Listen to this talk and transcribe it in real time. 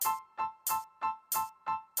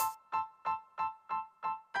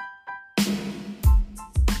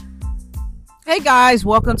Hey guys,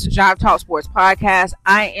 welcome to Job Talk Sports Podcast.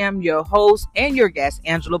 I am your host and your guest,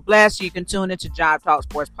 Angela Bless. You can tune into Job Talk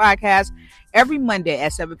Sports Podcast every Monday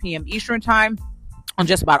at 7 p.m. Eastern Time on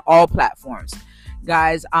just about all platforms.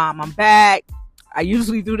 Guys, I'm back. I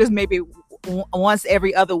usually do this maybe once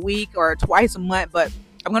every other week or twice a month, but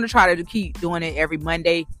I'm going to try to keep doing it every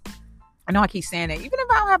Monday. I know I keep saying that, even if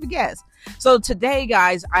I don't have a guest. So today,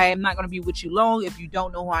 guys, I am not going to be with you long. If you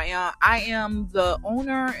don't know who I am the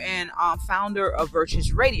owner and founder of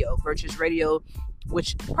Virtuous Radio. Virtuous Radio,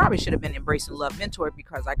 which probably should have been Embrace and Love Mentor,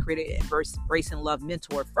 because I created Embrace and Love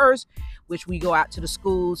Mentor first, which we go out to the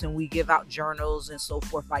schools and we give out journals and so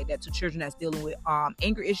forth like that to children that's dealing with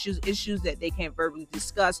anger issues that they can't verbally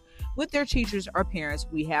discuss with their teachers or parents.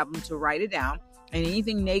 We have them to write it down. And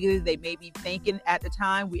anything negative they may be thinking at the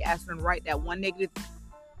time, we ask them to write that one negative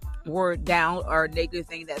word down or negative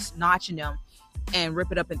thing that's notching them and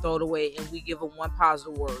rip it up and throw it away. And we give them one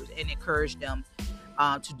positive word and encourage them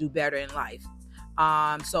to do better in life.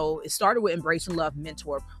 So it started with Embrace and Love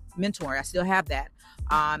Mentor. I still have that.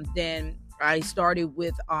 Then I started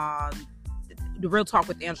with the Real Talk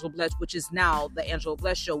with Angela Bless, which is now the Angela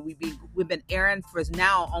Bless Show. We've been airing for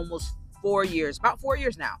now almost 4 years, about 4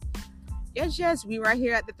 years now. Yes, we right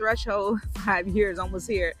here at the threshold, 5 years, almost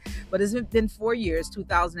here. But it's been 4 years,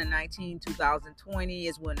 2019, 2020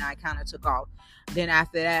 is when I kind of took off. Then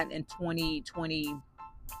after that, in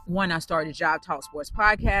 2021, I started Job Talk Sports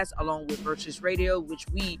Podcast along with Virtuous Radio, which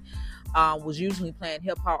we was usually playing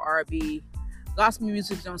hip-hop, R&B, gospel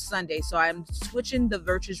music on Sunday. So I'm switching the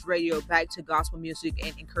Virtuous Radio back to gospel music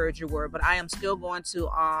and encourage your word. But I am still going to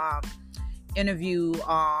interview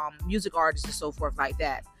music artists and so forth like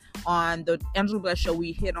that. On the Angela Bless Show,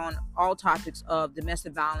 we hit on all topics of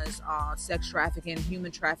domestic violence, sex trafficking,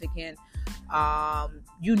 human trafficking,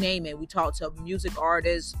 you name it. We talk to music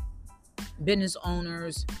artists, business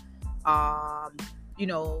owners,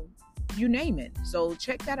 you name it. So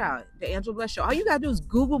check that out, the Angela Bless Show. All you gotta do is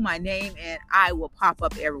Google my name and I will pop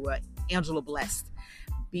up everywhere. Angela Blessed,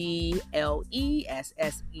 BLESSED,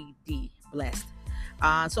 Blessed.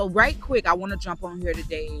 So right quick, I want to jump on here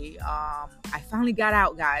today. I finally got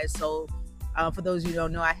out, guys. So for those of you who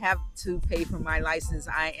don't know, I have to pay for my license.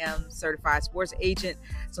 I am certified sports agent.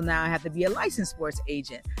 So now I have to be a licensed sports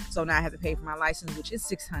agent. So now I have to pay for my license, which is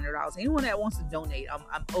 $600. Anyone that wants to donate,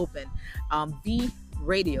 I'm open. V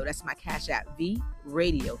Radio, that's my Cash App. V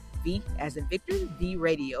Radio. V as in Victor, V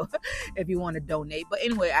Radio, if you want to donate. But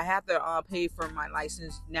anyway, I have to pay for my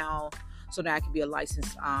license now, so that I can be a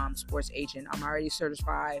licensed sports agent. I'm already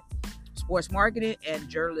certified sports marketing and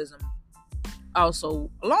journalism. Also,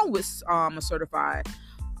 along with a certified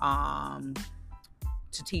to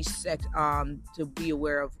teach sex, to be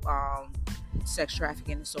aware of sex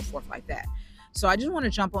trafficking and so forth like that. So I just want to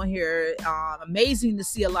jump on here. Amazing to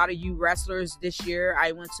see a lot of you wrestlers this year.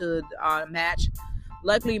 I went to a match.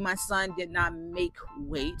 Luckily, my son did not make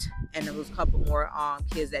weight, and there was a couple more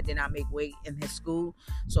kids that did not make weight in his school,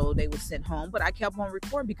 so they were sent home. But I kept on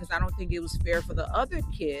recording because I don't think it was fair for the other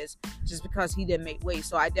kids just because he didn't make weight.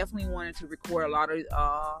 So I definitely wanted to record a lot of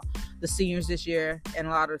the seniors this year and a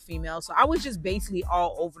lot of the females. So I was just basically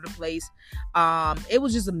all over the place. It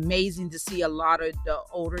was just amazing to see a lot of the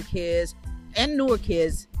older kids and newer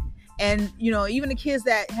kids. And, even the kids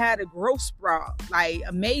that had a growth sprout, like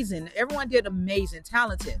amazing. Everyone did amazing,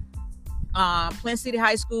 talented. Plant City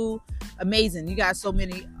High School, amazing. You got so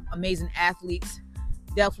many amazing athletes.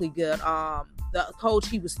 Definitely good. The coach,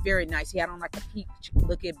 he was very nice. He had on like a peak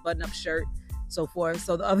looking button-up shirt, so forth.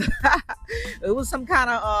 So the other, it was some kind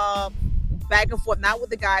of back and forth, not with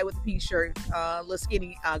the guy with the pink shirt, little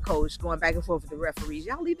skinny coach going back and forth with the referees.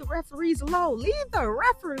 Y'all leave the referees alone. Leave the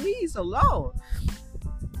referees alone.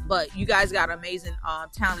 But you guys got amazing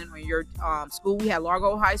talent on your school. We had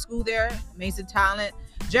Largo High School there, amazing talent.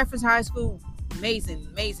 Jefferson High School, amazing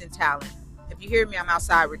talent. If you hear me, I'm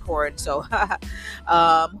outside recording. So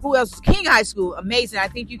who else? King High School, amazing. I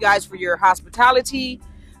thank you guys for your hospitality.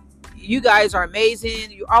 You guys are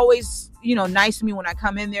amazing. You're always, nice to me when I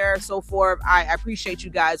come in there, so forth. I appreciate you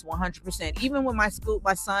guys 100%. Even when my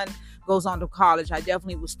son goes on to college, I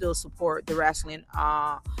definitely will still support the wrestling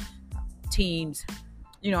teams.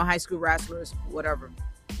 High school wrestlers, whatever.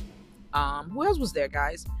 Who else was there,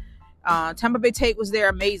 guys? Tampa Bay Tech was there.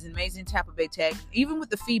 Amazing Tampa Bay Tech. Even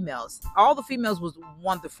with the females. All the females was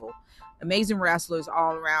wonderful. Amazing wrestlers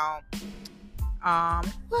all around.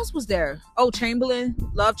 Who else was there? Oh, Chamberlain.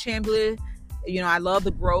 Love Chamberlain. I love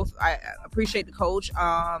the growth. I appreciate the coach.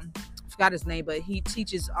 Forgot his name, but he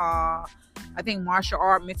teaches, I think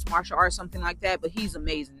mixed martial art, something like that. But he's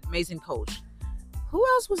amazing coach. Who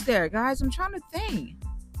else was there, guys? I'm trying to think.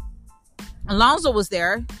 Alonzo was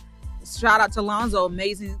there. Shout out to Lonzo,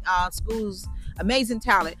 amazing schools, amazing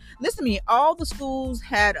talent. Listen to me, all the schools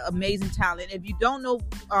had amazing talent. If you don't know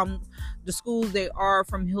the schools, they are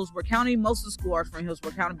from Hillsborough County. Most of the schools are from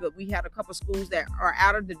Hillsborough County, but we had a couple schools that are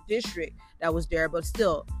out of the district that was there, but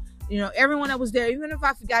still, everyone that was there, even if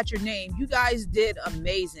I forgot your name, you guys did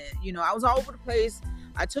amazing. I was all over the place.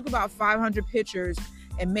 I took about 500 pictures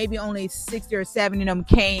and maybe only 60 or 70 of them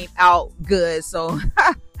came out good. So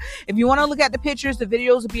if you want to look at the pictures, the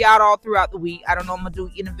videos will be out all throughout the week. I don't know, I'm going to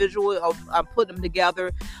do individual or I'll put them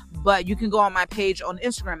together, but you can go on my page on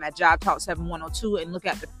Instagram at Job Talk 7102 and look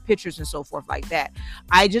at the pictures and so forth like that.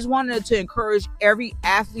 I just wanted to encourage every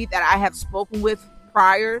athlete that I have spoken with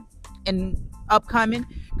prior and upcoming,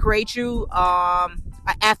 create you an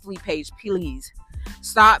athlete page, please.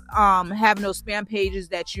 Stop having those spam pages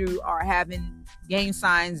that you are having gang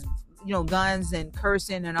signs, guns and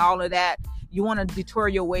cursing and all of that. You want to detour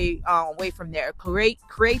your way away from there.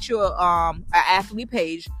 Create your an athlete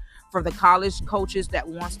page for the college coaches that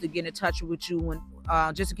wants to get in touch with you,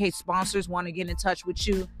 and just in case sponsors want to get in touch with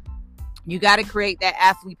you. You got to create that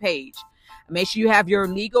athlete page. Make sure you have your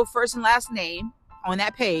legal first and last name on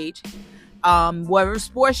that page. Whatever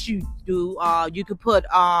sports you do, you could put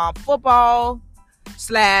football /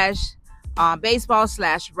 baseball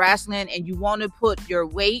 / wrestling, and you want to put your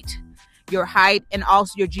weight, your height, and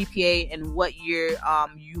also your GPA and what year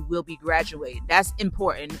you will be graduating. That's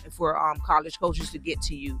important for college coaches to get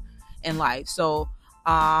to you in life. So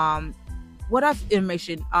what other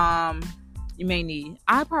information you may need,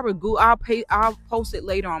 I'll post it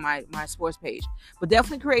later on my sports page, but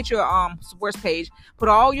definitely create your sports page. Put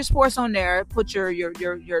all your sports on there. Put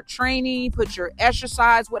your training, put your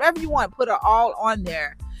exercise, whatever you want, put it all on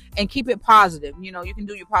there and keep it positive. You can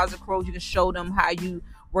do your positive quotes. You can show them how you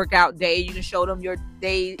workout day. You can show them your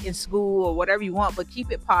day in school or whatever you want, but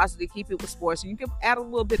keep it positive, keep it with sports. And you can add a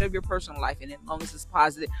little bit of your personal life in it, as long as it's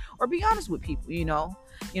positive, or be honest with people.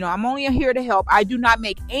 I'm only here to help. I do not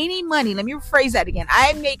make any money. Let me rephrase that again.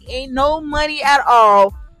 I make no money at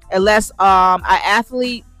all unless an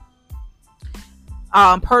athlete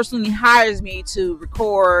personally hires me to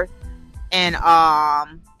record and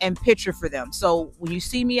picture for them. So when you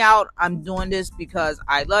see me out, I'm doing this because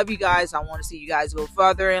I love you guys. I want to see you guys go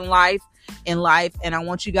further in life, and I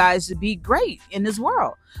want you guys to be great in this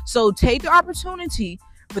world. So take the opportunity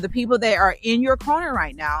for the people that are in your corner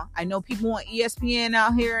right now. I know people want ESPN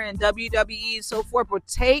out here and WWE and so forth, but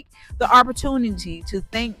take the opportunity to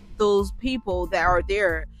thank those people that are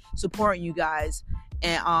there supporting you guys,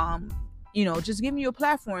 and just giving you a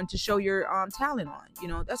platform to show your talent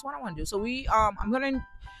on. That's what I want to do. So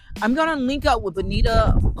I'm gonna link up with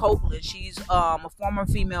Benita Copeland. She's a former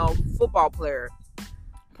female football player,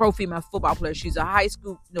 pro female football player. She's a high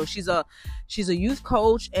school, she's a youth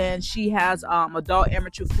coach, and she has adult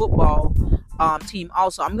amateur football team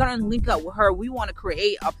also. I'm gonna link up with her. We want to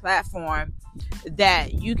create a platform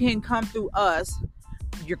that you can come through us,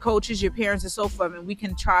 your coaches, your parents, and so forth, and we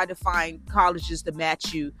can try to find colleges to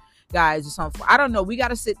match you guys or something. I don't know. We got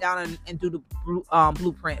to sit down and do the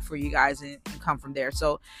blueprint for you guys and come from there.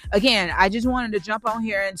 So again, I just wanted to jump on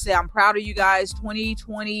here and say I'm proud of you guys.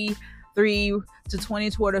 2023 to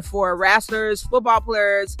 2024 wrestlers, football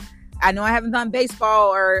players. I know I haven't done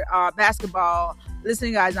baseball or basketball.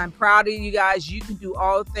 Listen, guys, I'm proud of you guys. You can do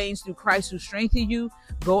all things through Christ who strengthens you.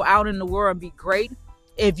 Go out in the world and be great.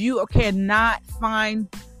 If you cannot find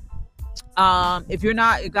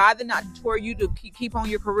if God did not detour you to keep on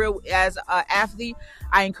your career as an athlete,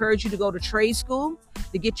 I encourage you to go to trade school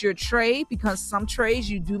to get your trade, because some trades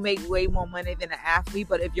you do make way more money than an athlete.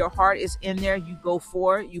 But if your heart is in there, you go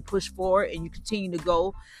for it, you push forward, and you continue to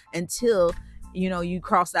go until you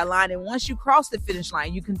cross that line. And once you cross the finish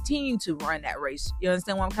line, you continue to run that race. You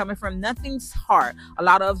understand where I'm coming from? Nothing's hard. A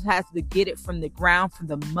lot of us have to get it from the ground, from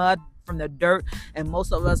the mud, from the dirt, and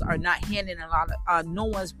most of us are not handing no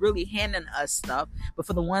one's really handing us stuff. But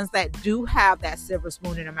for the ones that do have that silver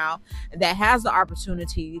spoon in their mouth and that has the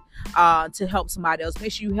opportunity to help somebody else,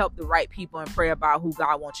 make sure you help the right people and pray about who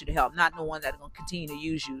God wants you to help, not the one that's going to continue to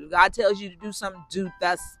use you. If God tells you to do something,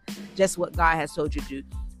 that's just what God has told you to do.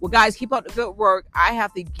 Well, guys, keep up the good work. I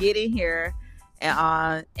have to get in here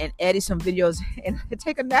and edit some videos and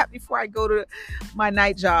take a nap before I go to my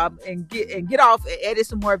night job and get off and edit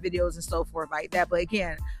some more videos and so forth like that. But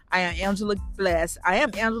again, I am Angela Bless. I am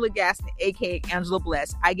Angela Gaston, aka Angela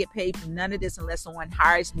Bless. I get paid for none of this unless someone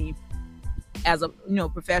hires me as a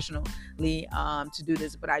professionally to do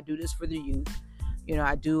this. But I do this for the youth.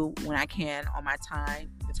 I do when I can on my time,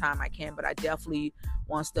 the time I can. But I definitely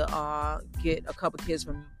wants to get a couple kids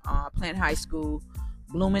from Plant High School,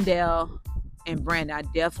 Bloomingdale, and Brandon, I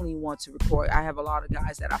definitely want to record. I have a lot of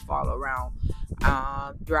guys that I follow around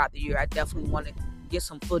throughout the year. I definitely want to get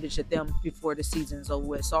some footage of them before the season's over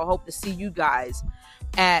with. So I hope to see you guys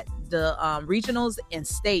at the regionals and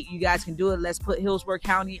state. You guys can do it. Let's put Hillsborough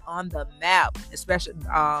County on the map, especially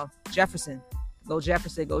Jefferson. Go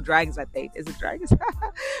Jefferson, go Dragons, I think. Is it Dragons?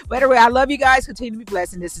 But anyway, I love you guys. Continue to be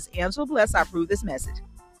blessed. And this is Angela Bless. I approve this message.